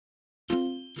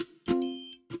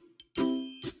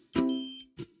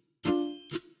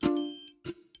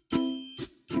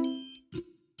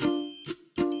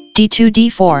d2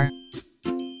 d4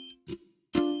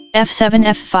 f7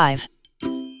 f5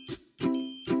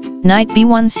 knight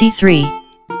b1 c3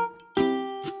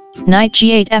 knight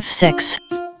g8 f6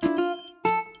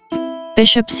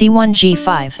 bishop c1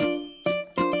 g5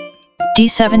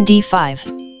 d7 d5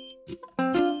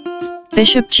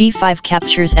 bishop g5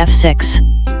 captures f6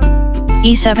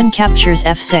 e7 captures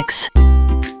f6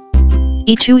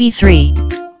 e2 e3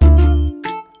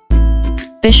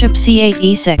 bishop c8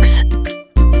 e6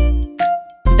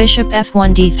 bishop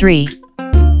f1 d3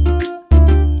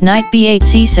 knight b8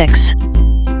 c6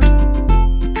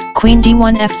 queen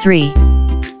d1 f3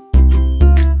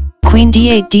 queen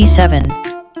d8 d7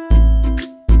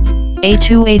 a2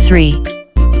 a3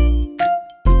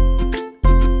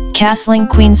 castling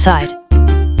queenside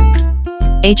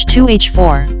h2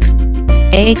 h4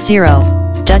 a8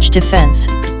 0 Dutch defense,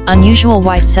 unusual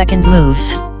white second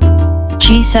moves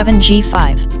g7 g5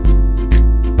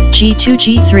 g2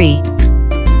 g3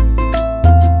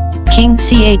 king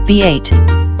c8 b8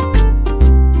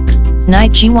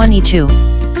 knight g1 e2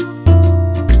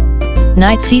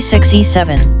 knight c6 e7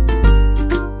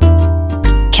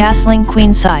 castling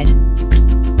queenside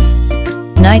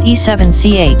knight e7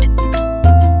 c8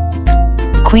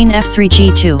 queen f3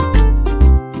 g2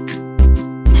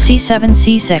 c7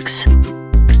 c6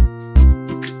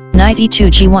 knight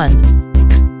e2 g1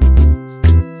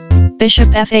 bishop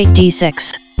f8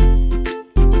 d6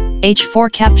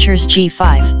 h4 captures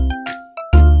g5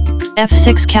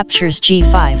 f6 captures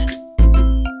g5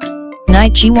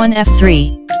 knight g1 f3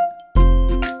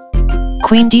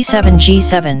 queen d7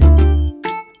 g7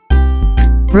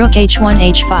 rook h1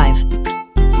 h5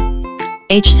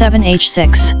 h7 h6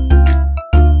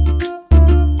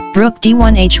 rook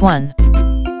d1 h1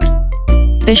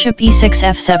 bishop e6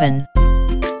 f7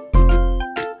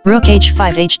 rook h5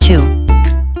 h2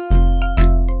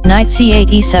 knight c8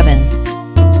 e7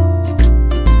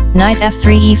 knight f3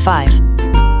 e5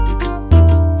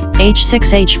 h6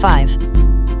 h5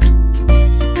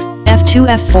 f2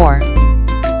 f4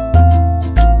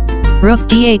 rook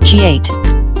d8 g8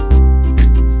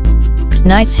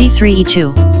 knight c3 e2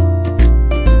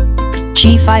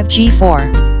 g5 g4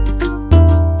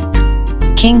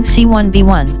 king c1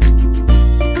 b1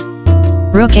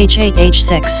 rook h8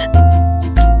 h6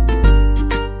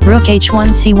 rook h1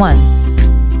 c1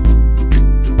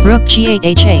 rook g8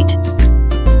 h8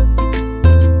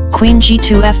 queen g2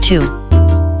 f2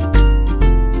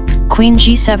 queen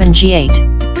g7 g8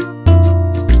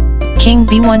 king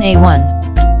b1 a1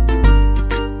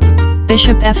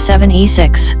 bishop f7 e6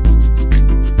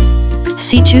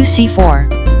 c2 c4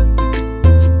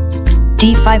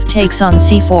 d5 takes on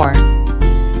c4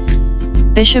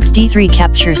 bishop d3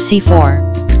 captures c4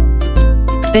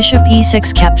 bishop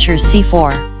e6 captures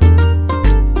c4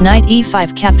 knight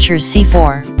e5 captures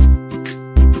c4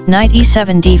 knight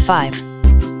e7 d5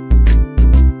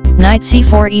 knight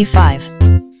c4 e5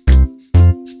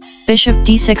 bishop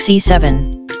d6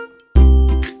 e7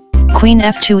 queen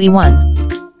f2 e1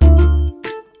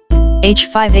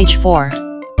 h5 h4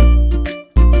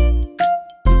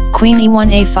 queen e1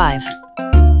 a5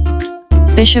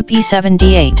 bishop e7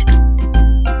 d8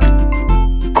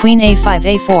 queen a5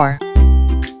 a4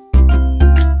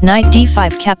 knight d5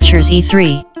 captures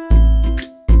e3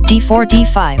 d4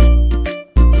 d5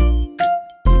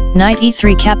 knight e3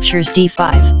 captures d5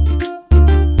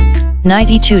 knight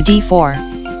e2 d4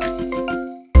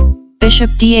 bishop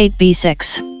d8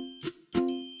 b6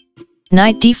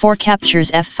 knight d4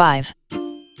 captures f5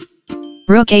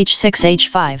 rook h6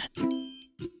 h5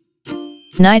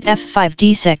 knight f5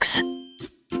 d6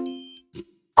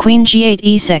 queen g8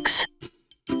 e6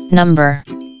 number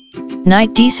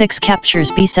knight d6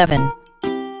 captures b7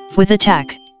 with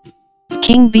attack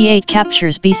king b8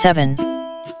 captures b7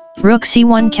 rook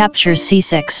c1 captures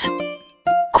c6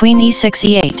 queen e6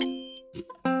 e8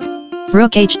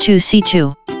 rook h2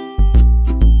 c2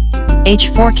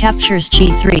 h4 captures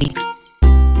g3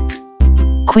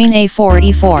 queen a4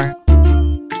 e4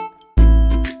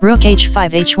 rook h5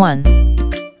 h1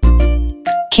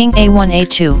 king a1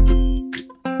 a2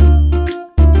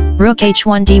 rook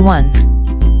h1 d1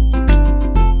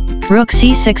 rook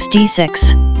c6 d6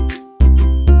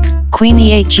 queen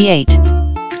e8 g8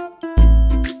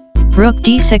 rook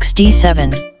d6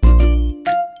 d7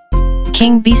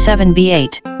 king b7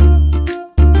 b8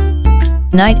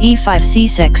 knight e5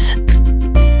 c6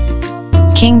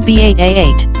 king b8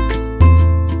 a8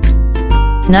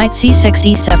 knight c6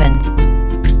 e7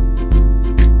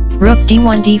 rook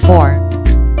d1 d4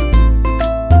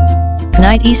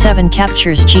 knight e7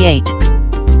 captures g8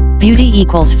 beauty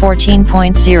equals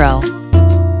 14.0